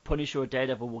feel like Punisher or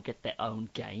Daredevil will get their own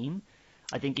game.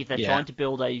 I think if they're Yeah. trying to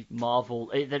build a Marvel,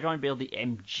 if they're trying to build the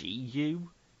MGU,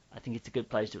 I think it's a good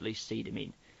place to at least see them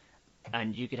in.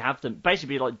 And you could have them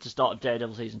basically like to start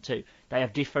Daredevil season 2. They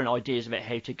have different ideas about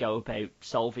how to go about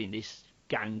solving this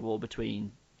gang war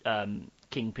between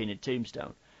Kingpin and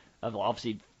Tombstone.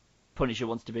 Obviously, Punisher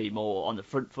wants to be more on the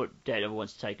front foot. Daredevil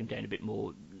wants to take him down a bit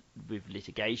more with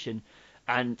litigation.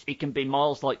 And it can be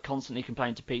Miles like constantly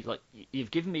complaining to Pete, like,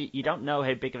 you've given me, you don't know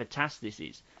how big of a task this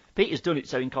is. Peter's done it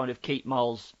so he can kind of keep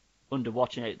Miles under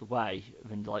watching out the way,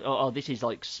 and like, oh, this is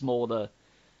like smaller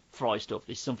fry stuff.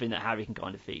 This is something that Harry can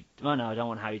kind of feed. Oh no, I don't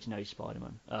want Harry to know he's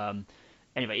Spider-Man.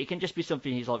 Anyway, it can just be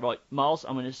something he's like, right, Miles,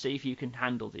 I'm going to see if you can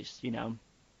handle this, you know.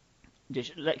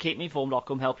 Just keep me informed, I'll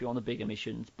come help you on the bigger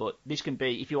missions, but this can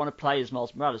be, if you want to play as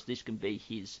Miles Morales, this can be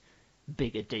his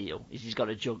bigger deal, is he's got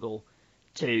to juggle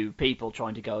two people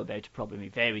trying to go about a problem in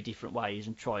very different ways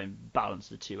and try and balance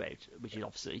the two out, which is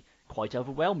obviously quite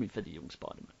overwhelming for the young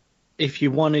Spider-Man. If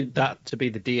you wanted that to be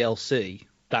the DLC,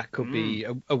 that could be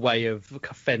a way of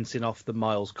fencing off the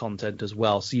Miles content as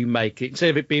well. So you make it,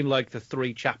 instead of it being like the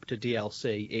 3-chapter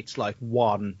DLC, it's like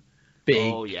one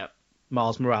big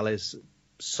Miles Morales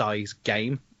size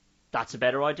game. That's a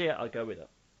better idea. I'll go with it.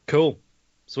 Cool.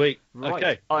 Sweet. Right.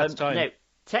 Okay, that's time. Now,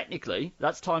 technically,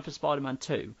 that's time for Spider-Man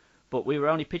 2. But we were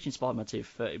only pitching Spider-Man 2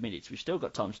 for 30 minutes. We've still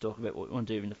got time to talk about what we want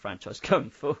to do in the franchise going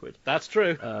forward. That's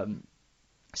true.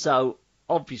 So,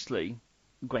 obviously,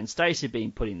 Gwen Stacy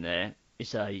being put in there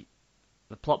is a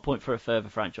plot point for a further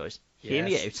franchise. Yes. Hear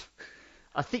me out.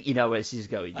 I think you know where this is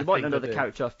going. You might know another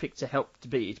character I've picked to help to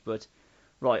beat it, but...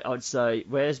 Right, I'd say,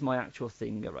 where's my actual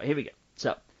thing? Right, here we go.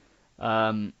 So,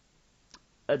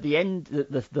 at the end,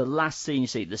 the last scene you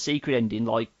see, the secret ending,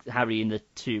 like Harry in the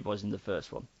tube was in the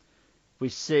first one. We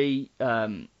see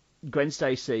Gwen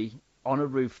Stacy on a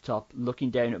rooftop looking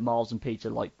down at Miles and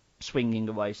Peter like swinging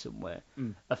away somewhere.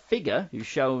 A figure who's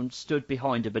shown stood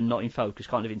behind her but not in focus,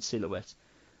 kind of in silhouette,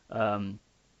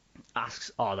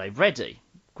 asks, "Are they ready?"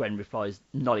 Gwen replies,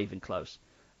 "Not even close."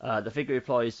 The figure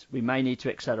replies, "We may need to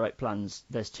accelerate plans.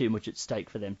 There's too much at stake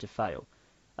for them to fail."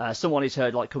 Someone is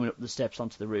heard like coming up the steps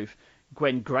onto the roof.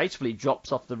 Gwen gracefully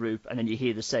drops off the roof, and then you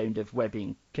hear the sound of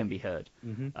webbing can be heard.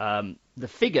 The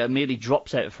figure merely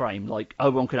drops out of frame, like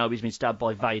Obi-Wan Kenobi's been stabbed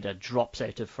by Vader, drops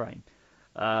out of frame.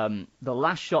 The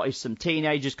last shot is some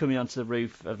teenagers coming onto the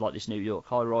roof of like this New York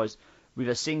high-rise with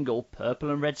a single purple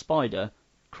and red spider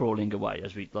crawling away,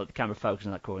 as we like the camera focuses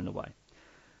on that crawling away.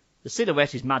 The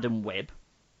silhouette is Madam Web.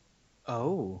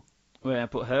 Oh. We're going to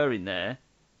put her in there,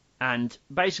 and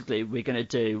basically we're going to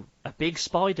do a big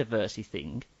Spider-Verse-y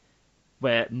thing,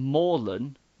 where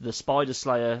Morlun, the Spider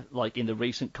Slayer, like in the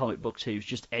recent comic books, who's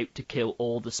just out to kill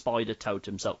all the Spider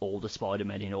Totems, so all the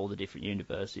Spider-Men in all the different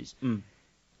universes,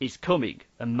 is coming,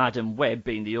 and Madam Web,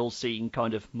 being the all-seeing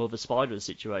kind of Mother Spider of the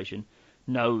situation,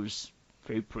 knows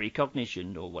through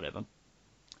precognition or whatever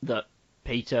that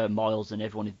Peter, Miles, and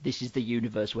everyone, this is the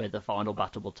universe where the final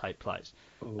battle will take place,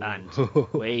 and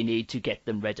we need to get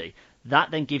them ready.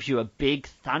 That then gives you a big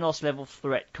Thanos-level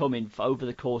threat coming over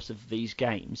the course of these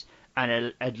games, and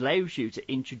it allows you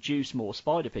to introduce more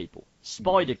Spider people.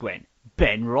 Spider-Gwen,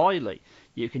 Ben Reilly.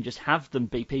 You can just have them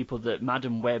be people that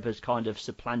Madam Web has kind of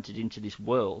supplanted into this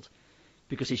world,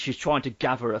 because she's trying to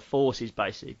gather her forces,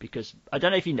 basically. Because, I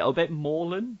don't know if you know about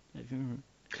Morlun. Have you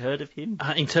heard of him?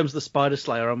 In terms of the Spider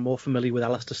Slayer, I'm more familiar with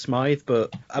Alistair Smythe,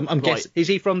 but I'm guessing, is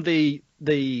he from the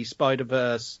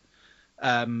Spider-Verse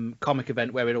comic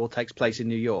event where it all takes place in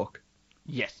New York?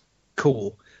 Yes.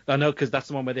 Cool. I know, because that's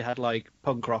the one where they had like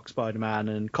punk rock Spider-Man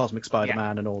and cosmic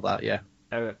Spider-Man and all that. Yeah.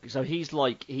 So he's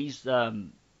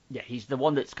the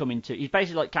one that's coming to. He's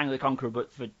basically like Kang the Conqueror, but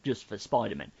just for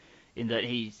Spider-Man, in that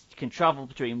he can travel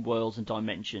between worlds and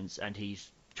dimensions, and he's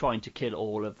trying to kill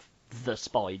all of the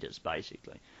spiders,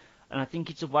 basically. And I think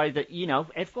it's a way that, you know,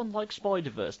 everyone likes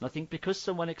Spider-Verse, and I think because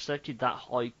someone accepted that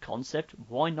high concept,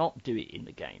 why not do it in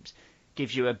the games?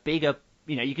 Gives you a bigger.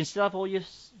 You know, you can still have all your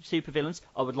supervillains.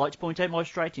 I would like to point out my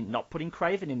straightening, not putting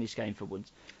Kraven in this game for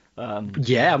once.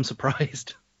 Yeah, I'm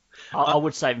surprised. I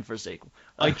would save him for a sequel.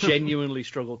 I genuinely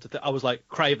struggled to I was like,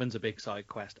 Kraven's a big side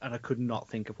quest, and I could not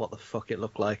think of what the fuck it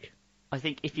looked like. I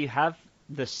think if you have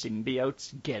the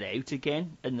symbiotes get out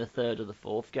again in the third or the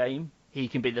fourth game, he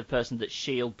can be the person that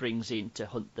S.H.I.E.L.D. brings in to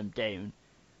hunt them down.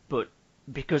 But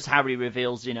because Harry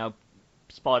reveals, you know,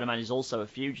 Spider-Man is also a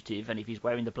fugitive, and if he's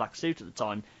wearing the black suit at the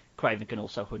time, Kraven can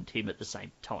also hunt him at the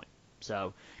same time.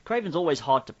 So Kraven's always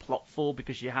hard to plot for,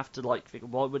 because you have to like figure,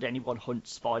 why would anyone hunt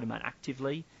Spider-Man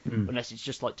actively unless it's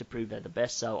just like to prove they're the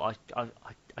best. So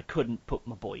I couldn't put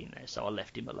my boy in there, so I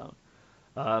left him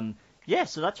alone. Yeah,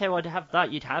 so that's how I'd have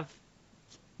that. You'd have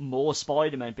more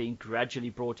Spider-Man being gradually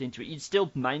brought into it. You'd still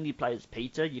mainly play as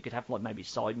Peter. You could have like maybe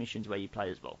side missions where you play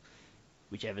as, well,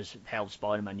 whichever's hell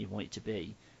Spider-Man you want it to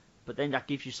be. But then that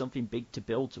gives you something big to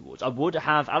build towards. I would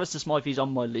have Alistair Smythe is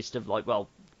on my list of like, well,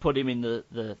 put him in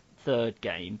the third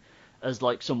game as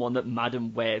like someone that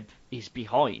Madam Web is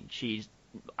behind.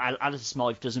 Alistair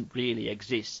Smythe doesn't really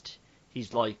exist.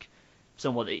 He's like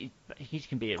someone that he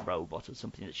can be a robot or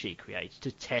something that she creates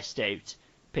to test out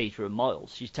Peter and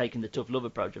Miles. She's taken the tough love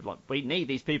approach of like, we need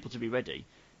these people to be ready.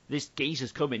 This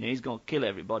geezer's coming and he's going to kill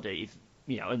everybody,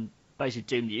 and basically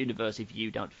doom the universe if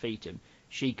you don't defeat him.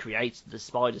 She creates the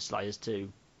Spider Slayers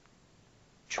to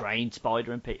train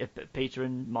Spider and Peter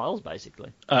and Miles,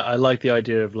 basically. I like the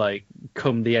idea of like,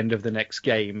 come the end of the next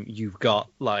game, you've got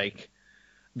like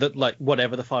that, like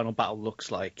whatever the final battle looks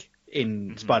like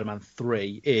in Spider-Man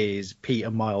 3 is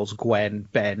Peter, Miles, Gwen,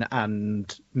 Ben,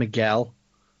 and Miguel.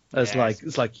 As like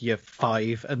it's like year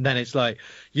 5, and then it's like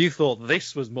you thought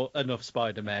this was enough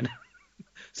Spider-Man.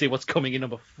 See what's coming in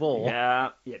number 4.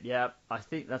 Yeah. I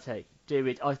think that's how you do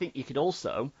it. I think you could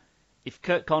also, if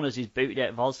Kurt Connors is booted out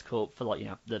of Oscorp for like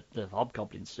the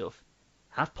Hobgoblin stuff,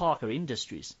 have Parker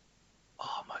Industries.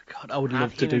 Oh my god, I would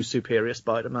love to do Superior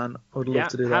Spider-Man. I would love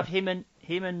to do that. Have him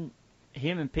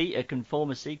and Peter can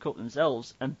form a C Corp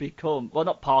themselves and become, well,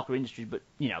 not Parker Industries, but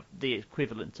the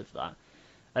equivalent of that,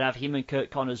 and have him and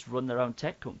Kurt Connors run their own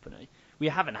tech company. We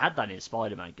haven't had that in a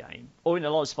Spider-Man game, or in a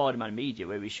lot of Spider-Man media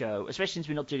where we show, especially since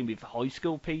we're not dealing with high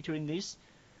school Peter in this,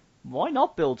 why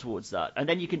not build towards that? And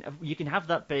then you can have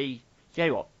that be, you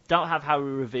know what, don't have Harry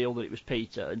reveal that it was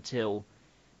Peter until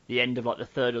the end of like the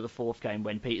third or the fourth game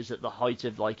when Peter's at the height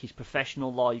of like his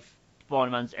professional life.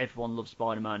 Spider-Man's, everyone loves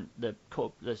Spider-Man, the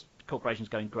corporation's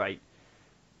going great,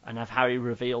 and have Harry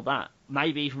reveal that.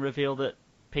 Maybe even reveal that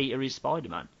Peter is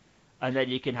Spider-Man. And then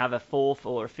you can have a fourth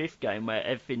or a fifth game where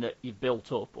everything that you've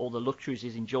built up, all the luxuries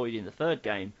he's enjoyed in the third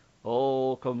game,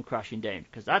 all come crashing down.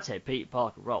 Because that's how Peter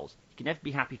Parker rolls. You can never be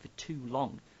happy for too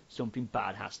long. Something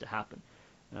bad has to happen.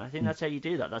 And I think that's how you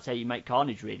do that. That's how you make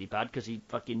Carnage really bad, because he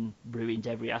fucking ruined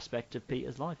every aspect of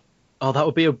Peter's life. Oh, that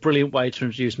would be a brilliant way to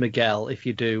introduce Miguel if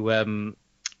you do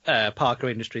Parker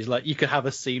Industries. Like, you could have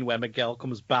a scene where Miguel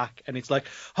comes back and it's like,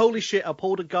 holy shit, I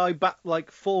pulled a guy back like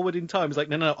forward in time. It's like,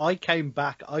 no, I came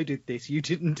back, I did this, you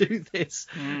didn't do this.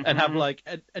 And have like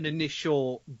an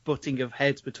initial butting of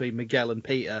heads between Miguel and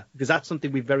Peter, because that's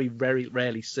something we very, very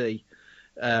rarely see.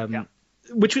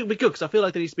 Which would be good, because I feel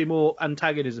like there needs to be more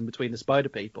antagonism between the Spider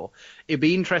people. It'd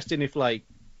be interesting if like,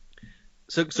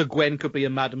 so Gwen could be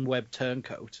a Madam Web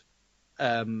turncoat.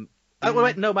 No,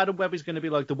 Madam Web is going to be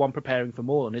like the one preparing for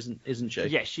Morlun, isn't she?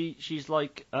 Yeah, she's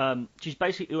like she's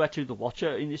basically Uatu the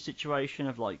Watcher in this situation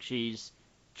of like she's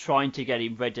trying to get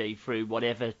him ready through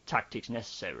whatever tactics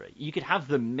necessary. You could have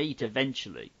them meet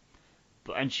eventually,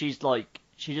 and she's like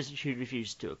she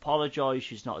refuses to apologise.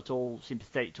 She's not at all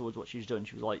sympathetic towards what she's done.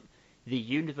 She was like, the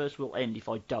universe will end if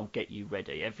I don't get you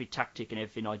ready. Every tactic and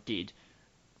everything I did,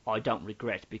 I don't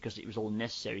regret, because it was all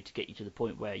necessary to get you to the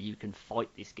point where you can fight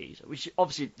this geezer. Which,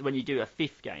 obviously, when you do a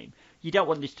fifth game, you don't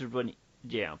want this to run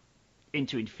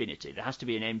into infinity. There has to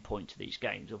be an end point to these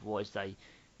games, otherwise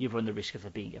you run the risk of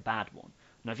there being a bad one.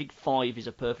 And I think 5 is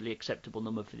a perfectly acceptable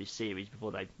number for this series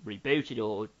before they reboot it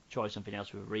or try something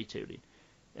else with a retooling,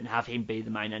 and have him be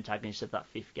the main antagonist of that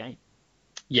fifth game.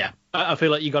 Yeah, I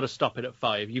feel like you got to stop it at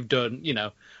 5. You've done,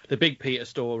 the big Peter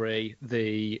story,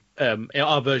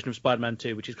 our version of Spider-Man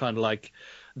 2, which is kind of like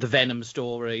the Venom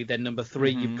story. Then number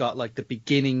 3, you've got like the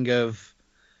beginning of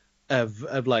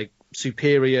like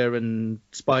Superior and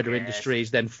Spider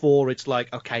Industries. Then 4, it's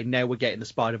like, okay, now we're getting the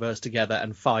Spider-Verse together,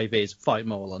 and 5 is fight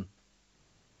Morlun.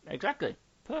 Exactly,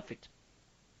 perfect.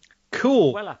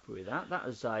 Cool. Well happy with that. That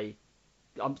is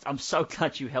I'm so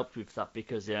glad you helped with that,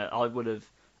 because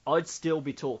I'd still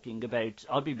be talking about.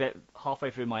 I'd be about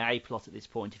halfway through my A plot at this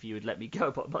point if you would let me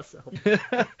go by myself.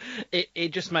 It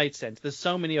just made sense. There's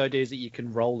so many ideas that you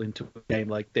can roll into a game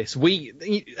like this.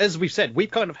 As we've said, we've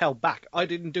kind of held back. I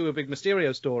didn't do a big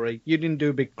Mysterio story. You didn't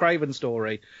do a big Kraven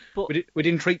story. But we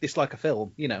didn't treat this like a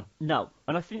film, No,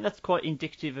 and I think that's quite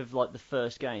indicative of like the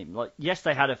first game. Like, yes,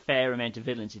 they had a fair amount of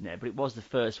villains in there, but it was the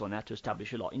first one. They had to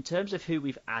establish a lot in terms of who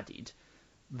we've added.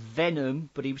 Venom,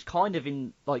 but he was kind of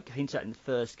in, like, hinted at in the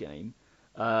first game.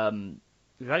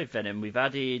 We've added Venom, we've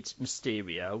added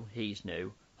Mysterio, he's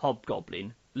new.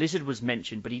 Hobgoblin. Lizard was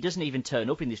mentioned, but he doesn't even turn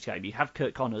up in this game. You have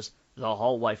Kurt Connors the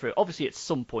whole way through. Obviously, at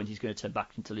some point, he's going to turn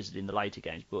back into Lizard in the later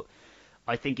games, but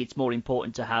I think it's more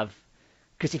important to have...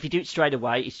 Because if you do it straight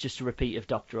away, it's just a repeat of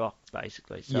Dr. Ock,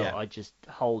 basically. So I just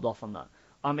hold off on that.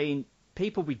 I mean,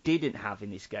 people we didn't have in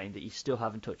this game that you still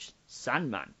haven't touched.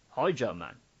 Sandman, Hydro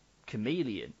Man,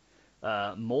 Chameleon,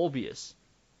 Morbius,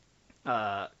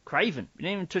 Craven. We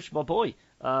didn't even touch my boy.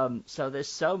 So there's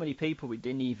so many people we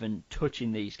didn't even touch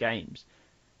in these games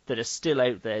that are still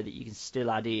out there that you can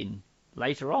still add in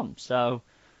later on. So,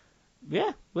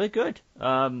 yeah, we're good.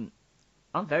 I'm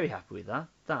very happy with that.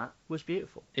 That was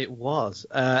beautiful. It was.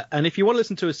 And if you want to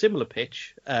listen to a similar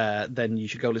pitch, then you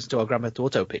should go listen to our Grand Theft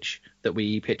Auto pitch that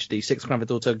we pitched the 6th Grand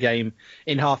Theft Auto game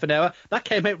in half an hour. That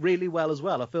came out really well as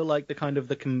well. I feel like the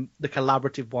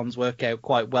collaborative ones work out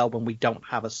quite well when we don't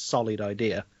have a solid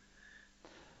idea.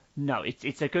 No,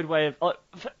 it's a good way of...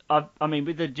 I mean,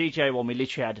 with the GTA one, we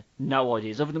literally had no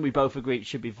ideas, other than we both agreed it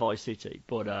should be Vice City.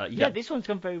 But, yeah, this one's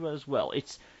gone very well as well.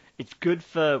 It's good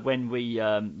for when we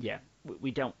don't...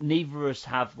 Neither of us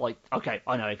have, like, okay,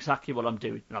 I know exactly what I'm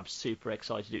doing, and I'm super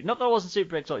excited to do it. Not that I wasn't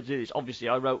super excited to do this. Obviously,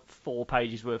 I wrote 4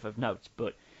 pages worth of notes,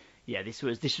 but, yeah, this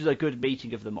was a good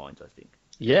meeting of the minds, I think.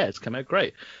 Yeah, it's come out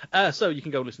great. So you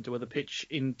can go listen to other Pitch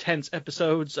Intense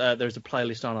episodes. There's a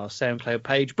playlist on our SoundCloud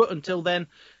page. But until then...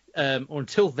 or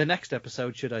until the next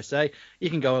episode, should I say, you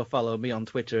can go and follow me on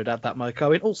Twitter at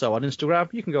 @thatmikeowen. Also on Instagram,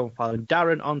 you can go and follow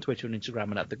Darren on Twitter and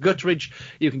Instagram and @thegutteridge.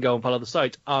 You can go and follow the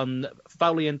site on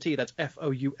FouleENT, that's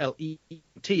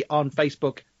FOULET, on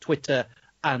Facebook, Twitter,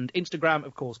 and Instagram.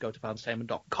 Of course, go to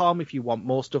fanstatement.com if you want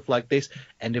more stuff like this.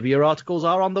 End of year articles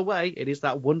are on the way. It is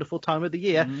that wonderful time of the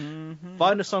year. Mm-hmm.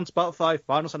 Find us on Spotify,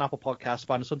 find us on Apple Podcasts,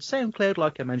 find us on SoundCloud,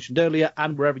 like I mentioned earlier,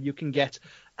 and wherever you can get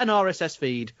an RSS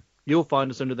feed. You'll find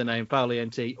us under the name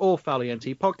FouleENT or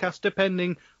FouleENT Podcast,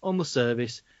 depending on the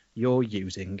service you're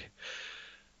using.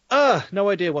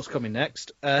 No idea what's coming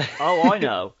next. Oh, I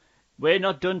know. We're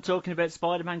not done talking about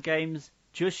Spider-Man games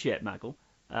just yet, Maggle.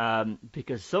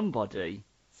 Because some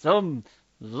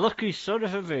lucky son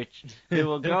of a bitch who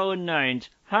will go unnamed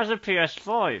has a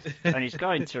PS5 and he's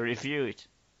going to review it.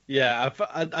 Yeah,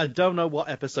 I don't know what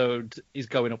episode is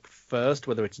going up first,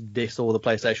 whether it's this or the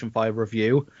PlayStation 5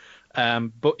 review.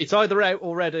 But it's either out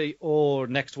already or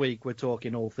next week we're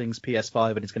talking all things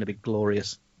PS5 and it's going to be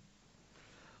glorious.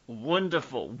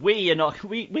 Wonderful. We're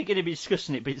going to be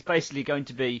discussing it, but it's basically going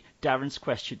to be Darren's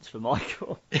questions for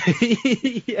Michael.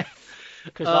 Yeah.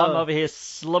 Because I'm over here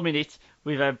slumming it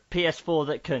with a PS4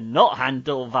 that cannot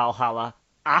handle Valhalla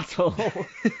at all.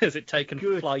 Has it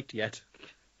taken flight yet?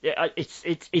 Yeah,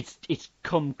 it's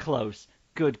come close.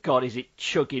 Good God, is it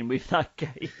chugging with that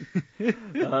game?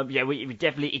 Yeah, we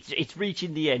definitely it's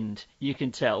reaching the end. You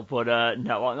can tell, but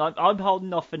no, I'm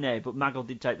holding off for now. But Maggle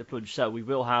did take the plunge, so we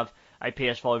will have a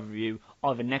PS5 review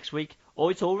either next week or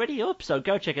it's already up. So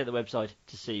go check out the website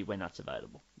to see when that's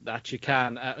available. That you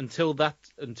can. Until that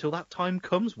time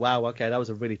comes. Wow. Okay, that was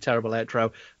a really terrible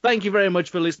outro. Thank you very much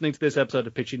for listening to this episode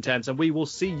of Pitch Intense, and we will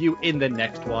see you in the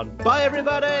next one. Bye,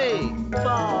 everybody.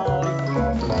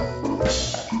 Bye.